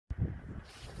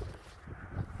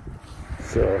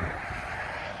It's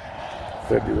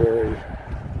February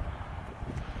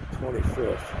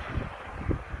 25th.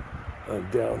 I'm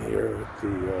down here at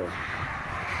the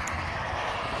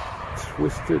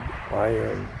Twisted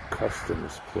Iron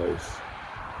Customs place.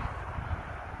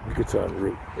 I think it's en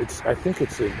route. I think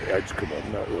it's in Edgecomb.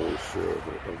 I'm not really sure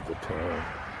of the town.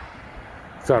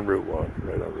 It's on Route 1,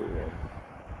 right on Route 1.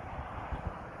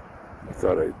 I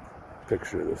thought I'd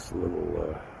picture this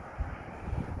little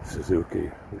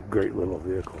Suzuki, great little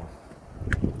vehicle.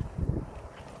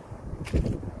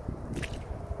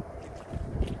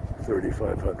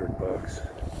 $3,500.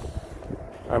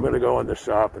 I'm gonna go in the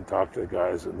shop and talk to the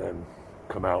guys, and then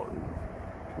come out and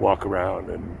walk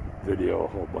around and video a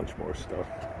whole bunch more stuff.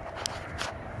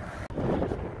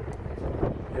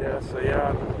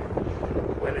 Yeah,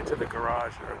 went into the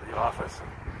garage or the office,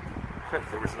 and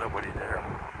there was nobody there.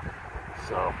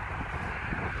 So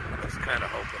I was kind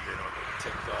of hoping they don't get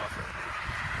ticked off and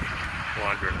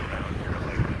wandering around here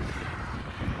like this.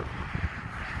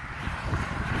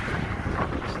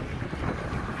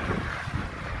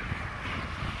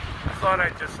 I thought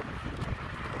I'd just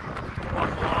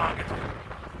walk along and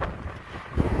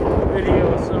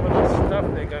video some of the stuff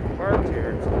they got parked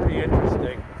here. It's pretty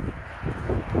interesting.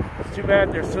 It's too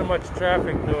bad there's so much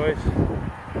traffic noise.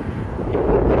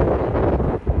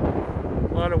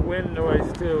 A lot of wind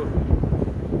noise too.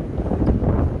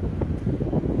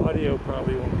 Audio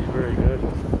probably won't be very good.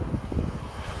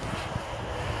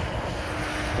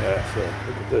 Yeah, so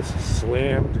look at this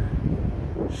slammed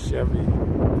Chevy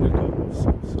pickup of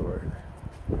some sort.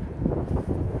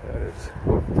 That is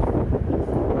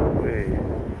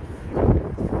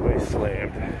way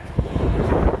slammed.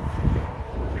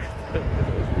 Look at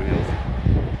those wheels.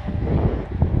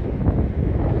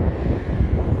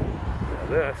 Now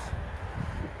this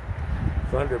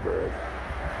Thunderbird.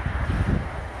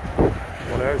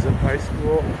 When I was in high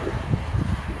school,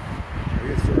 I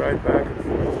used to ride back and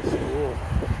forth to school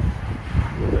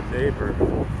with a neighbor's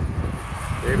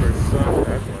son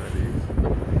had one of these.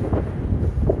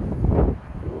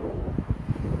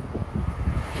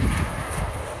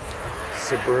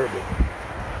 Suburban.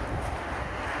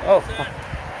 Oh,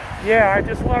 yeah, I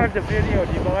just wanted to video.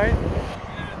 Do you mind?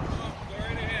 Yeah, go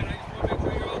right ahead. I just want to make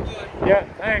sure you're all good. Yeah,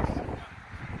 thanks.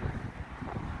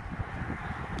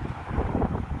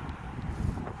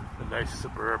 A nice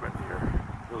Suburban here.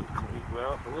 Really clean.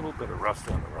 Well, a little bit of rust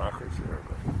on the rockers there,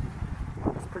 but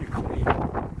it's pretty clean.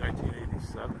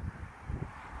 1987.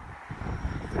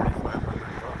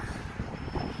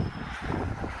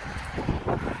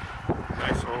 $3,500.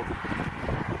 Nice old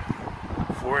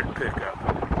Ford pickup.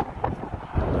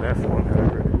 An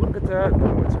F100. Look at that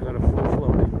though. It's got a full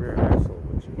floating rear axle,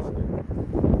 which is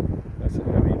that's a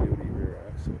heavy duty rear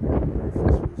axle. I wonder if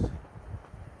this was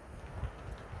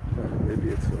maybe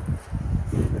it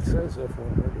says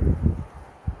F100.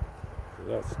 So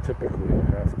that's typically a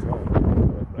half ton.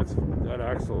 But that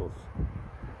axle is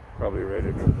probably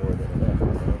rated for more than a half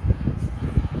ton.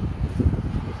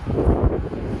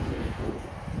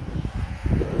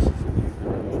 This is a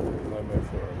limit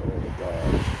for an old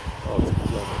Dodge. Oh, it's a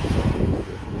Plymouth.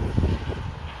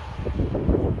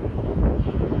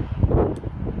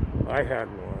 I had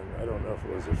one. I don't know if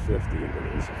it was a 50, but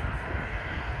it was a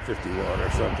 51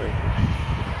 or something.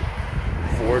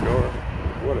 4-door.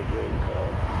 What a great car.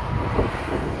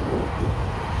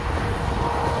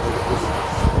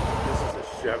 This is a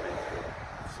Chevy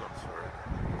of some sort.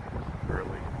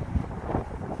 Early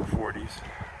 40s.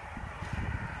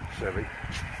 Chevy.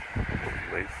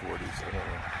 Late 40s, I don't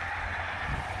know.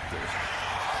 There's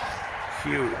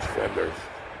huge fenders.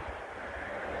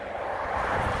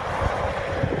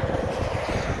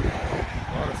 A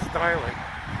lot of styling.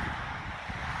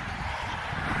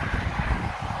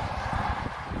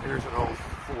 Here's an old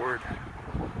Ford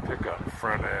pickup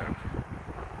front end.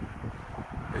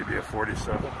 Maybe a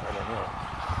 47, I don't know.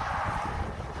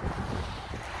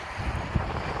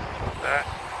 That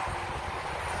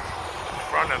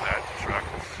front of that truck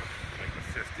is like a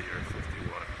 50 or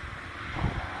 51,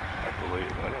 I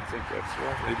believe. I don't think that's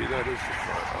right. Maybe that is the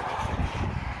front. I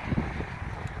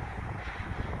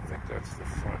don't think that's the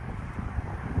front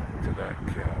to that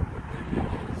cab, but maybe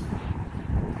it is.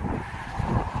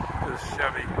 This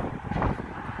Chevy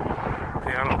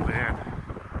piano van,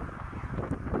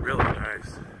 really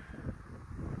nice.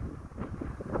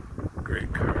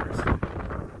 Great cars.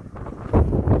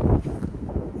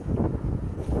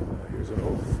 Here's an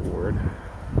old Ford.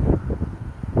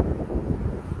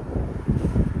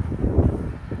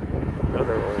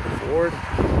 Another old Ford.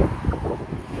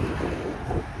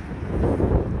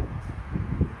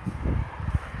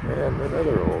 And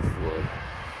another old Ford.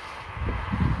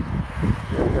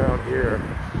 And down here,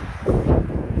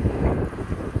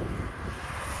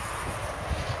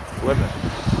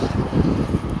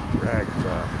 Plymouth. Rag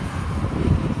top.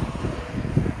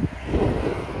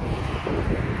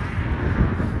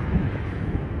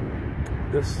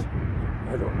 This,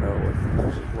 I don't know.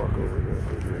 I should walk over there.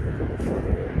 Maybe look at the front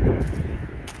of it.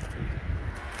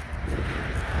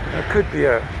 That could be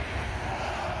a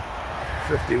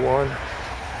 51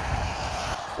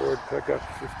 Ford pickup,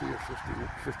 50 or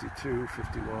 50, 52,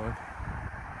 51.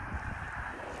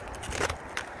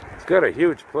 It's got a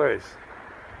huge place.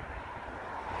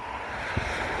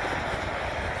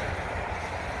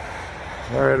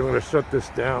 All right, I'm going to shut this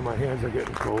down. My hands are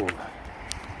getting cold.